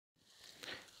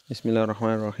بسم الله الرحمن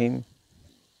الرحیم.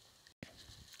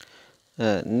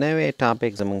 نوې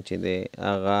ټاپک زمونږ چې دی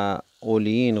هغه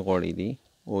اولیین غوړي دي.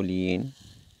 اولیین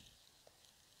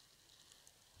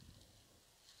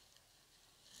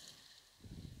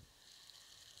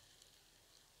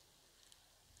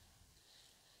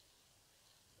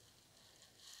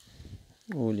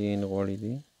غوړي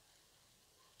دي،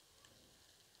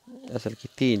 اصل کې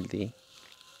تیل دي.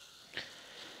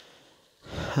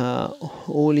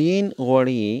 اولیین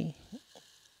غوړي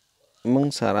موږ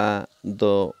سره د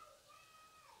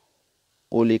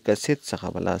اولیک اسید څخه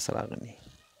په لاس راغلي.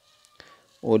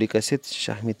 اولیک اسید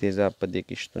شحمي تیزاب په دې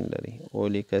کې شتون لري.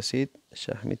 اولیک اسید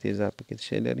شحمي تیزاب په کې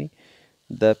څه لري؟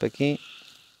 دا پکې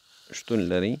شتون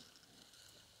لري،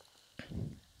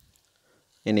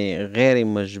 یعنی غیر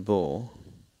مشبوع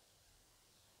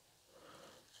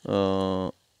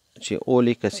چې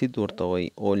اولیک اسید ورته وایي.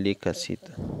 اولیک اسید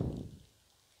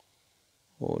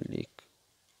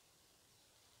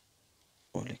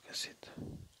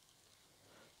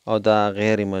او دا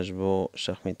غیر مشبوع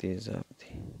شحمي تیزاب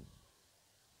دی.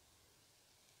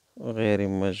 غیر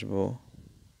مشبوع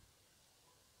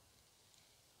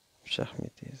شحمي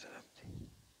تیزاب دی،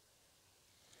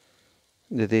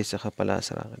 د دې څخه په لاس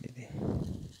راغلی دی.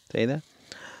 صحیح ده.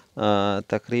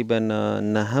 تقریبا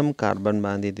 9 کاربن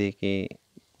باندې دی کې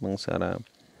موږ سره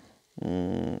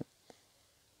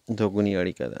دوګونی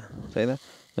اړیکه ده. صحیح ده.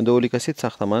 د اولیک اسید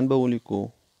ساختمان به ولیکو.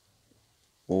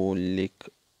 اولیک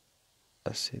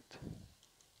اسید،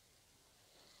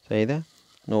 صحیح ده.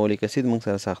 نو اولیک اسید موږ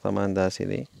سره ساختمان داسې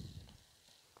دی.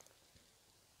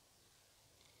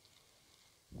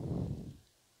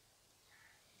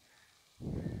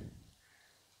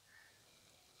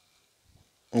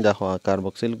 دا خو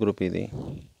کاربوکسیل ګروپ دی.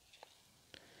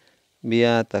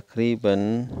 بیا تقریبا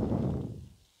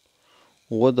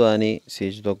 7 دانې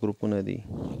CH2 ګروپونه دي.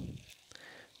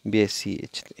 بیا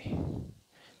CH دی،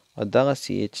 او دغه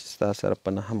CH ستا سره په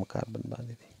 9 کاربن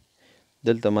باندې دی.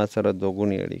 دلته ما سره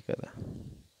دوګونی اړیکه ده.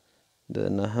 د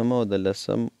 9 او د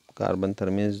 10 کاربن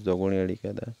ترمنځ دوګونی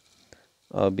اړیکه ده.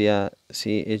 او بیا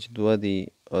CH2 دی،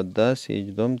 او دا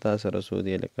CH2 هم تا سره څو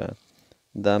دی لکه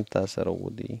دا هم تا سره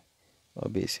 7 دی، او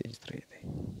بیا CH3 دی.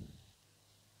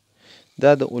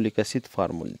 دا د اولیک اسید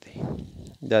فارمول دی.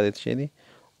 دا د څه دی؟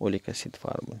 اولیک اسید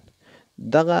فارمول.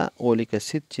 دغه اولیک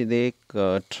اسید چې دی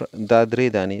دا 3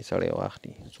 دانې سړی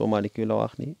واخلي. څو مالیکیوله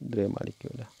واخلي؟ 3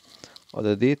 مالیکیوله. او د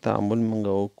دې تعامل موږ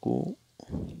وکړو.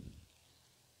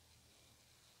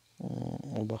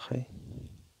 وبخئ،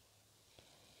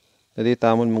 د دې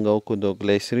تعامل موږ وکړو د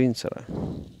ګلیسرین سره.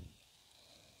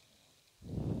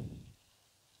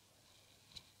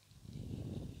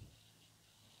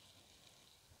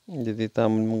 د دې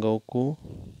تعامل موږ وکړو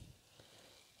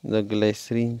د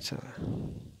ګلیسرین سره.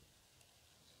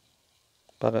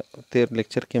 په تیر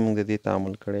لیکچر کې موږ د دې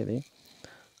تعامل کړی دی.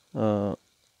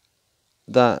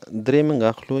 دا 3 موږ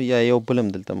اخلو، یا یو بل هم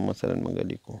دلته مثلا موږ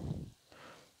لیکو.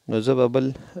 نو زه به بل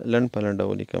لنډ په لنډه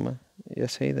ولیکم، یا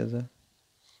صحیح ده. زه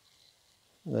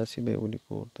داسې به یې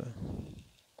ولیکو ورته.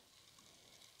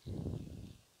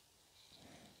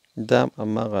 دا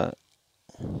هماغه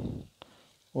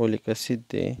اولیک اسید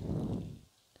دی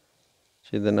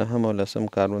چې د 9 او 10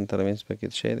 کاربن ترمنځ پکې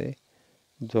څه دی؟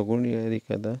 دوګونی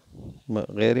اړیکه ده.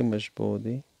 غیر مشبوع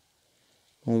دی.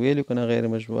 موږ ویلو که نه غیر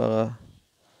مشبوع هغه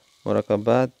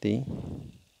مرکبات دي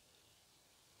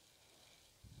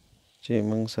چې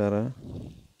موږ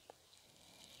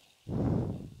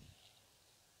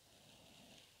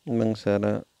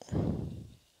سره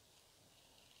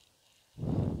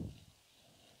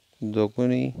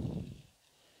دوګونی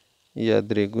یا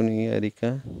 3 ګونی اړیکه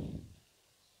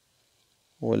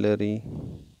ولري.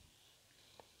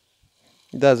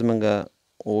 دا زمونږه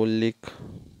اولیک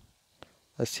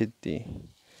اسید دی،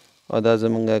 او دا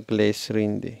زمونږه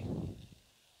ګلیسرین دی.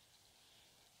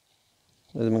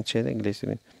 دا زمونږ چې دی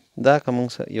ګلیسرین. دا که موږ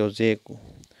یو ځای کړو،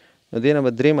 نو دې نه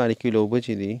به 3 مالیکیوله اوبه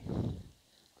چې دي،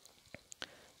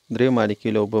 3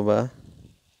 مالیکیوله اوبه به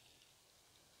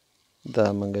دا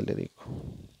موږ لرې کړو.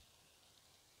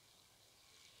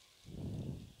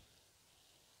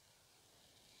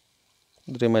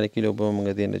 درې مالیکیوله اوبه موږ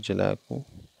دې نه جلا کړو.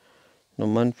 نو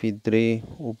 -3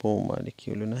 اوبو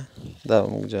مالیکیولونه دا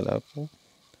موږ جلا کړو.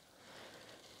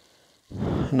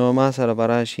 نو ما سره به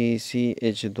راشي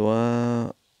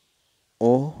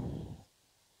CH2O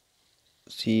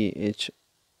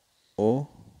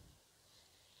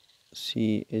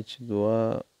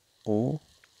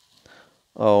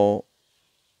او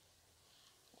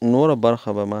نوره برخه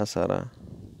به ما سره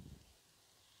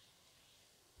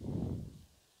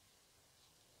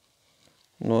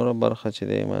چې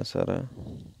دی ما سره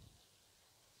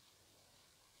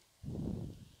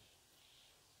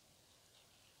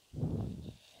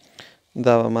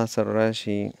دا به ما سره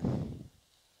راشي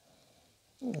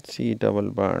سی ډبل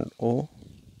بانډ او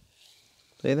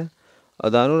صحیح ده. او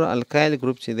دا نور الکایل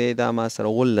ګروپ چې دی دا ما سره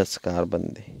 18 کاربن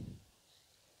دی،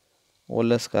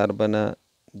 18 کاربنه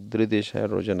 3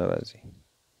 هایدروجن راځي،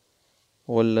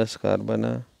 18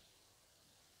 کاربنه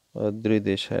او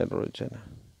 3 هایدروجن،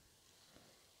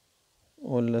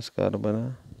 18 کاربنه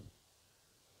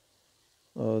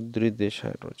او 3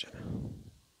 هایدروجن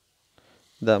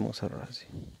دا موږ سره راځي.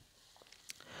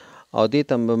 او دې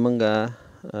ته به موږ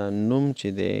نوم چې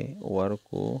دی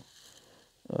ورکو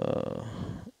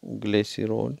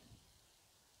ګلیسیرول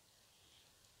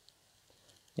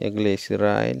یا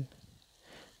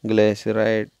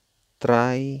ګلیسیرایل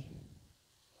ترای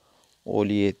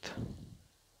اولیت.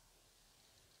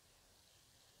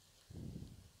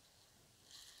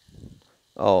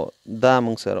 او دا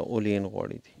موږ سره اولین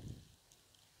غوړي دي،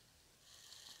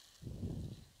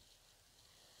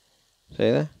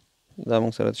 صحیح ده. دا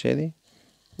موږ سره څه دي؟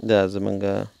 دا زمونږ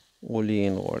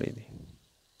اولین غوړي دي.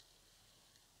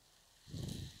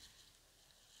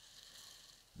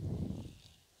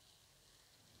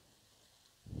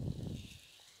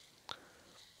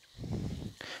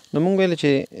 نو موږ ویل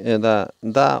چې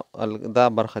دا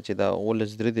برخه چې دا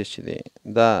 18 چې دی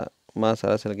دا ما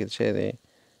سره اصل کې څه دی؟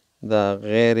 دا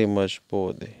غیر مشبوع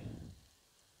دی.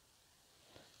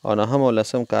 او نه هم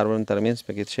ولسم کاربن ترمنځ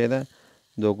پکې څه ده؟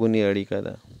 دوګونی اړیکه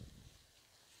ده.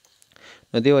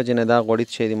 نو دې وجه نه دا غوړي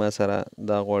څه دي ما سره؟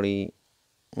 دا غوړي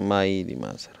مایع دي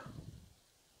ما سره.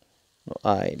 نو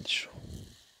آیل شو.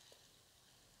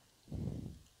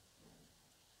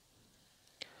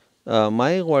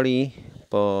 مایع غوړي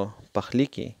په پخلی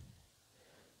کې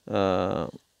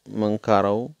من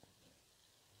کارو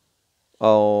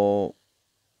او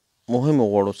مهمو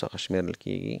غوړو څخه شمیرل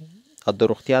کیږي او د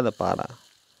روغتیا دپاره،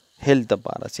 هیلث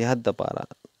دپاره، صحت دپاره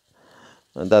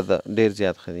دا ډېر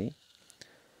زیات ښه دي.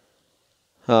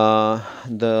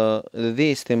 د دې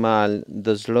استعمال د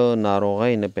زړه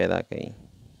ناروغۍ نه پیدا کوي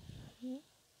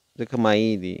ځکه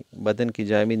مایع دي، بدن کې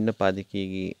جامد نه پاتې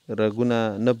کیږي، رګونه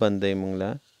نه بندوي موږ له،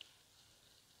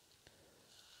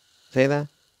 صحیح ده.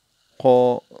 خو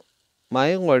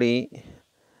مایع غوړي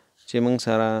چې موږ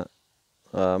سره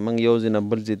موږ یو ځای نه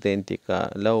بل ځای ته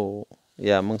انتقالو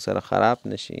یا موږ سره خراب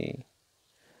نشي،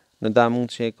 نو دا موږ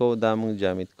څه کوو؟ دا موږ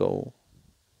جامد کوو،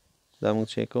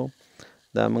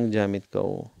 جامد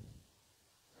کوو.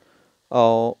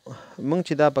 او موږ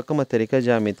چې دا په کومه طریقه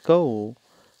جامد کوو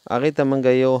هغې ته موږ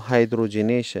یو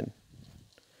هایدروجنیشن،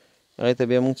 هغې ته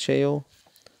بیا موږ څه یو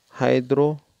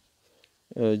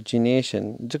هایدروجنیشن،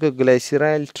 ځکه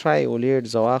ګلیسیرایل ټرای اولیټ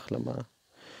زه واخلم،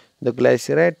 د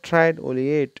ګلیسیرایل ټرای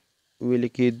اولیټ ویلې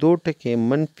کېدو ټکی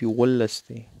منفي 18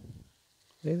 دی.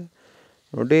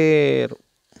 نو ډېر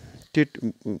ټیټ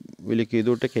ویلې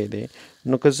کېدو ټکی دی.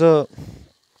 نو که زه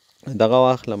دغه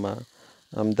واخلم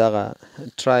همدغه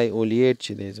ټرای اولیټ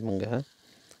چې دی زمونږ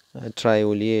ټرای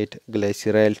اولیټ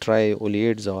ګلیسیرایل ټرای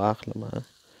اولیټ زه واخلم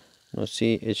نو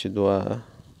CH2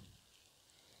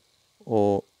 او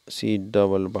C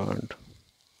ډبل بانډ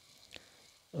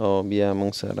او بیا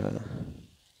موږ سره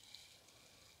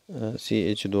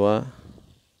CH2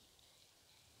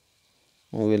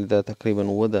 ویل دا تقریبا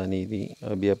 9 دانې دي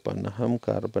او بیا په 9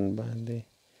 کاربن باندې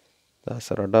دا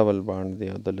سره ډبل بانډ دی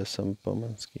او د لسم په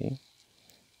منځ کې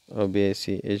او بیا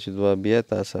CH2 بیا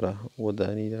تا سره 9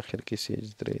 دانې د اخر کې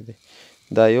CH3 دی.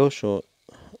 دا یو شو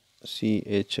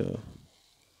CH2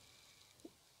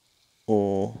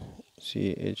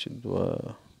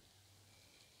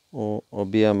 او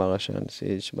بیا مغه شان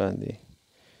CH باندې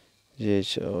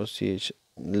CH او CH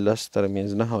لس ترمنځ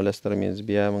 9 او لس ترمنځ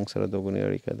بیا موږ سره دوګونې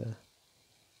اړیکه ده.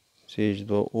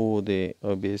 CH2O دی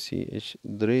او بیا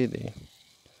CH3 دی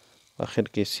اخر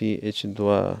کې CH2.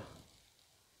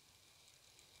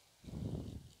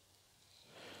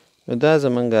 نو دا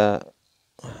زمونږ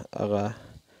هغه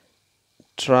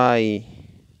ټرای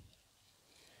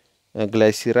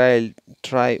ګلیسیرایل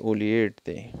ټرای اولیټ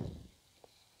دی،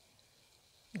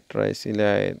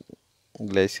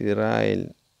 ګلیسیرایل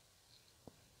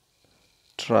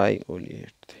ټرای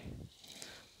اولیټ دی.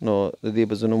 نو د دې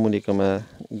به زه نوم ولیکم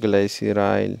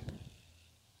ګلیسیرایل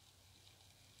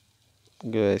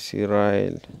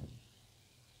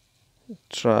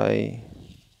ټرای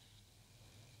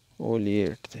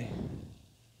اولیټ دی.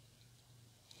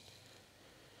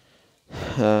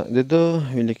 د ده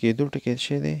ویلې کېدو ټکی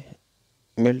څه دی؟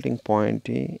 میلټینګ پوینټ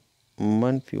یې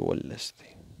منفي 18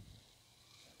 دی.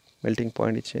 میلټینګ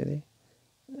پوینټ یې څه دی؟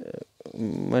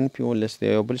 منفي 18 دی.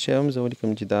 او بل شی هم زه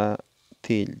ولیکم چې دا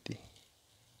تیل دی،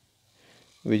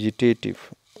 ویجیټیټیو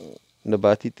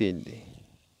نباتي تیل دی.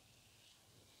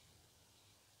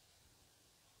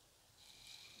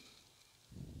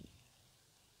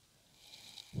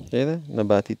 صحیح ده،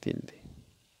 نباتي تیل دی.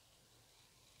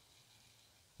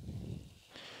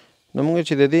 نو موږ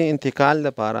چې د دې انتقال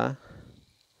لپاره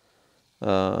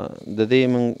د دې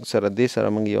موږ سره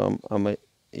موږ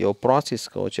یو پروسس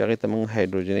کوو چې هغې ته موږ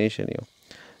هایدروجنیشن یو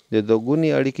د دوه ګونې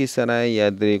اړیکې سره یا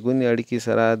درې ګونې اړیکې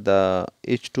سره د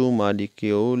H2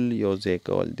 مالیکول یو ځای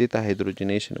کول، دې ته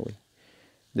هایدروجنیشن وایي.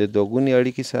 د دوه ګونې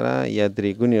اړیکې سره یا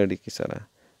درې ګونې اړیکې سره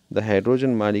د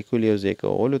هایدروجن مالیکول یو ځای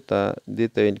کولو ته دې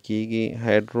ته ویل کېږي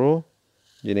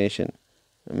هایدروجنیشن.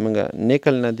 موږ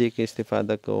نیکل نه دې کې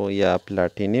استفاده کوو یا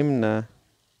پلاټینیم نه،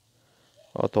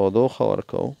 او تودوخه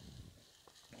ورکوو.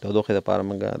 تودوخې دپاره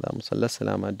موږ د مثلث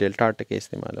علامه ډیلټا ټکي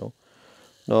استعمالوو.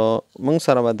 نو موږ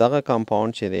سره به دغه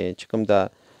کمپاوند چې دی چې کوم دا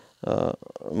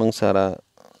موږ سره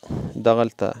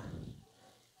دغلته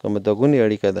کومه دوه ګونې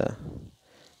اړیکه ده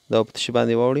دا په څه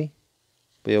باندې واوړي؟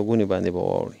 په یو ګونې باندې به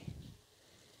واوړي.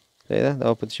 صحیح ده، دا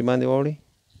په څه باندې واوړي؟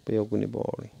 په یو ګونې به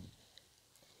واوړي.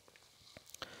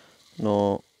 نو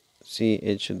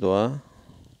CH2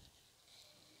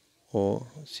 او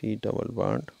C ډبل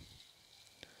بانډ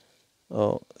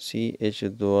او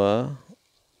CH2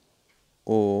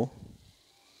 او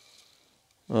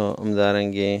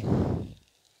همدارنګې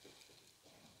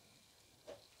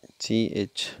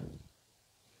CH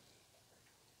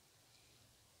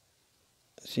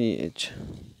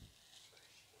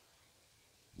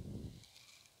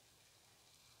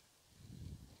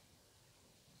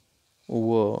او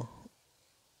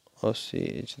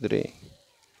CH3.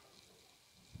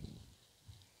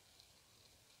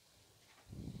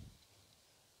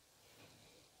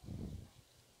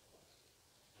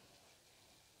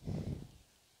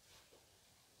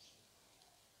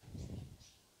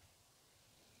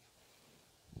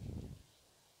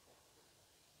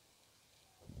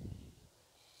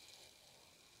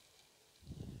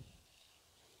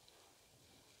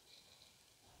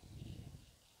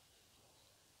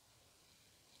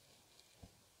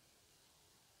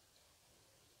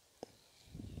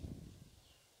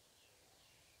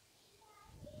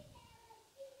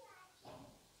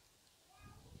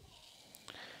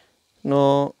 نو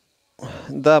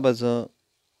دا به زه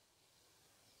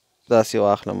داسې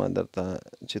واخلم درته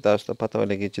چې تاسو ته پته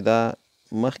ولګي چې دا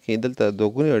مخکې دلته دوه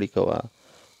ګونې اړیکه وه،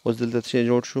 اوس دلته څه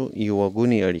جوړ شو؟ یوه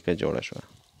ګونې اړیکه جوړه شوه.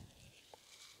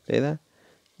 صحیح ده،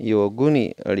 یوه ګونې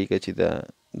اړیکه چې ده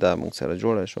دا موږ سره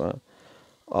جوړه شوه.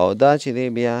 او دا چې دی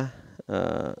بیا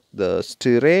د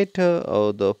سټیریټ او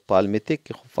د پالمیتیک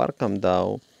کې خو فرق هم دا و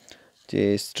چې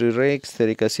سټیریک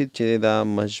ستریک اسید چې دی دا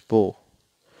مشبوع،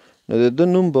 نو د ده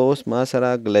نوم به اوس ما سره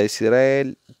ګلایسیرایل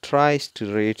ټرای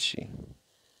سټیریټ شي.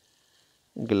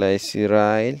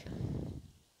 ګلایسیرایل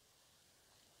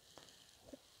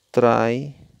ټرای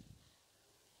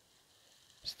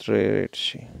سټیریټ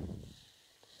شي.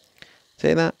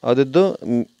 صحیح ده، او د ده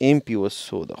ایم پی اوس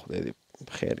څو ده خدای دې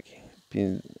په خیر کې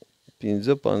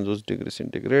 55 ډګري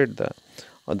سنټیګریډ ده،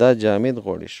 او دا جامد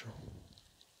غوړي شو.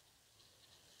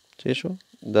 څه شو؟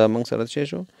 دا موږ سره څه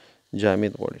شو؟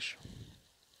 جامد غوړي شو.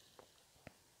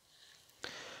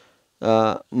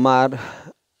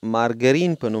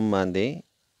 مارګرین په نوم باندې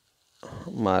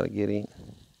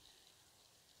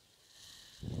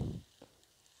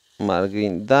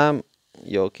مارګرین دا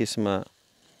یو قسمه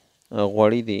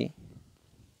غوړي دي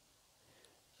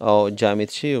او جامد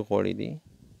شوي غوړي دي.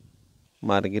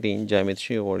 مارګرین جامد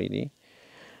شوي غوړي دي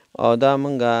او دا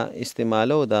موږ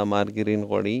استعمالو دا مارګرین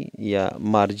غوړي یا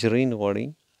مارجرین غوړي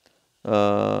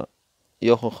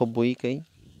یو خو ښه بوی کوي.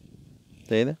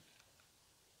 صحیح ده،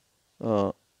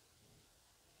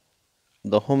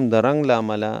 د هم د رنګ له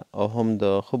امله او هم د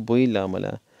ښه بوی له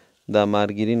امله دا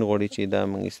مارګرین غوړي چې دا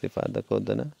موږ استفاده کوو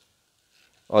دنه،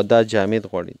 او دا جامد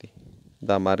غوړي دي.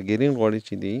 دا مارګرین غوړي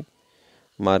چې دي،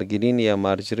 مارګرین یا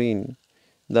مارجرین،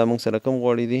 دا موږ سره کوم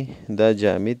غوړي دي؟ دا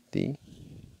جامد دي.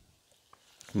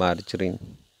 مارجرین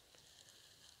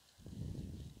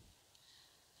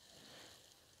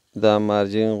دا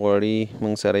مارجرین غوړي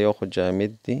موږ سره یو خو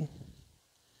جامد دي،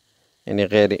 یعنی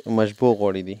غیر مشبوع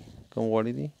غوړي دي. کوم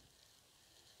غوړي دي؟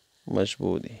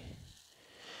 مشبوع دي.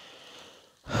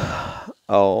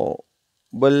 او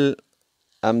بل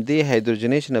همدې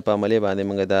هایدروجنیشن په عملیه باندې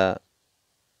موږ دا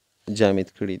جامد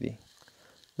کړي دي.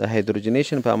 د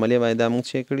هایدروجنیشن په عملیه باندې دا موږ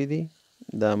څه کړي دي؟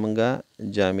 دا موږ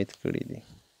جامد کړي دي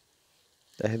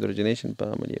د هایدروجنیشن په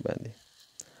عملیه باندې.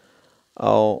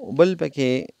 او بل پکې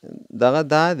دغه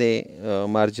دا دی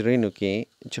مارجرینو کې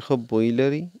چې ښه بوی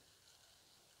لري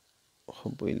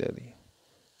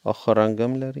او ښه رنګ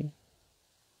هم لري.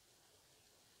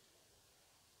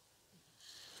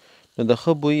 نو د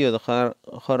ښه بوی او د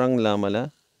ښه رنګ له امله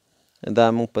دا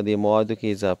موږ په دې موادو کې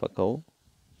اضافه کوو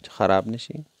چې خراب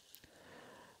نشي.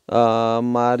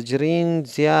 مارجرین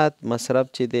زیات مصرف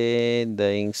چې دی د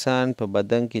انسان په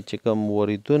بدن کې چې کوم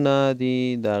وریدونه دي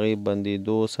د هغې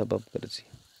بندېدو سبب ګرځي.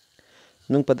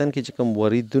 زموږ بدن کې چې کوم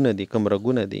وریدونه دي، کوم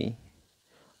رګونه دي،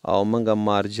 او موږ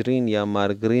مارجرین یا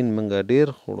مارګرین موږ ډېر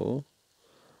خورو،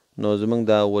 نو زموږ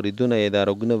دا وریدونه یا دا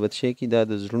رګونه به څه کي، دا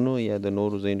د زړونو یا د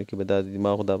نورو ځایونو کې به دا د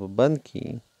دماغو دا به بند کي،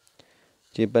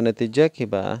 چې په نتیجه کې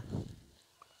به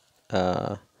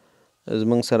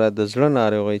زموږ سره د زړه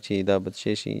ناروغۍ چې دا به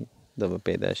څه شي، دا به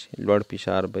پیدا شي، لوړ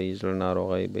فشار به وي، زړه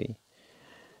ناروغۍ به وي.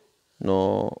 نو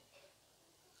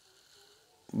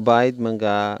باید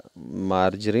منګه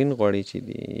مارجرین غوړي چې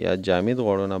دي یا جامد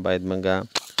غوړو نه باید منګه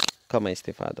کمه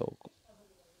استفاده وکړو.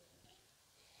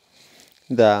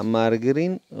 دا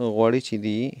مارګرین غوړي چې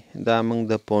دي دا موږ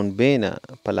د پنبې نه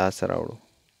په لاس راوړو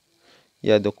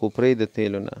یا د کوپرې د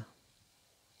تیلو نه،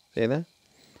 پیدا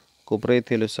کوپرې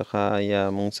تیلو څخه یا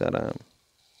موږ سره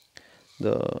د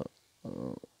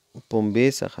پنبې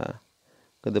څخه،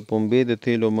 که د پنبې د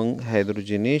تیلو موږ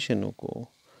هایدروجنیشن وکړو،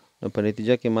 نو په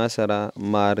نتیجه کې ما سره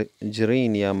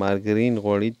مارجرین یا مارګرین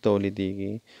غوړي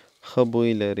تولیدېږي، ښه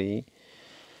بوی لري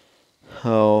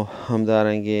او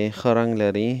همدارنګې ښه رنګ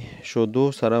لري، شودو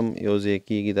سره هم یو ځای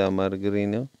کېږي دا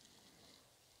مارګرین،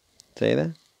 صحیح ده،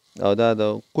 او دا د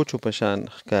کوچو په شان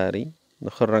ښکاري د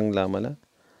ښه رنګ له امله.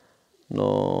 نو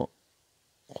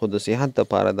خو د صحت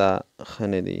دپاره دا ښه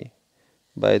نه دي.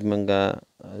 باید منګه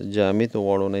جامد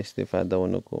غوړو نه استفاده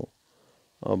ونه کړو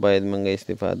او باید منګه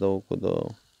استفاده وکړو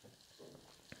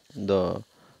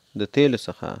د تیلو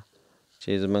څخه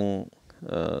چې زموږ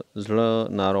زړه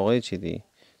ناروغۍ چې دي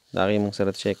د هغې موږ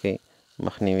سره څه کوي،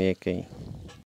 مخنیوی کوي.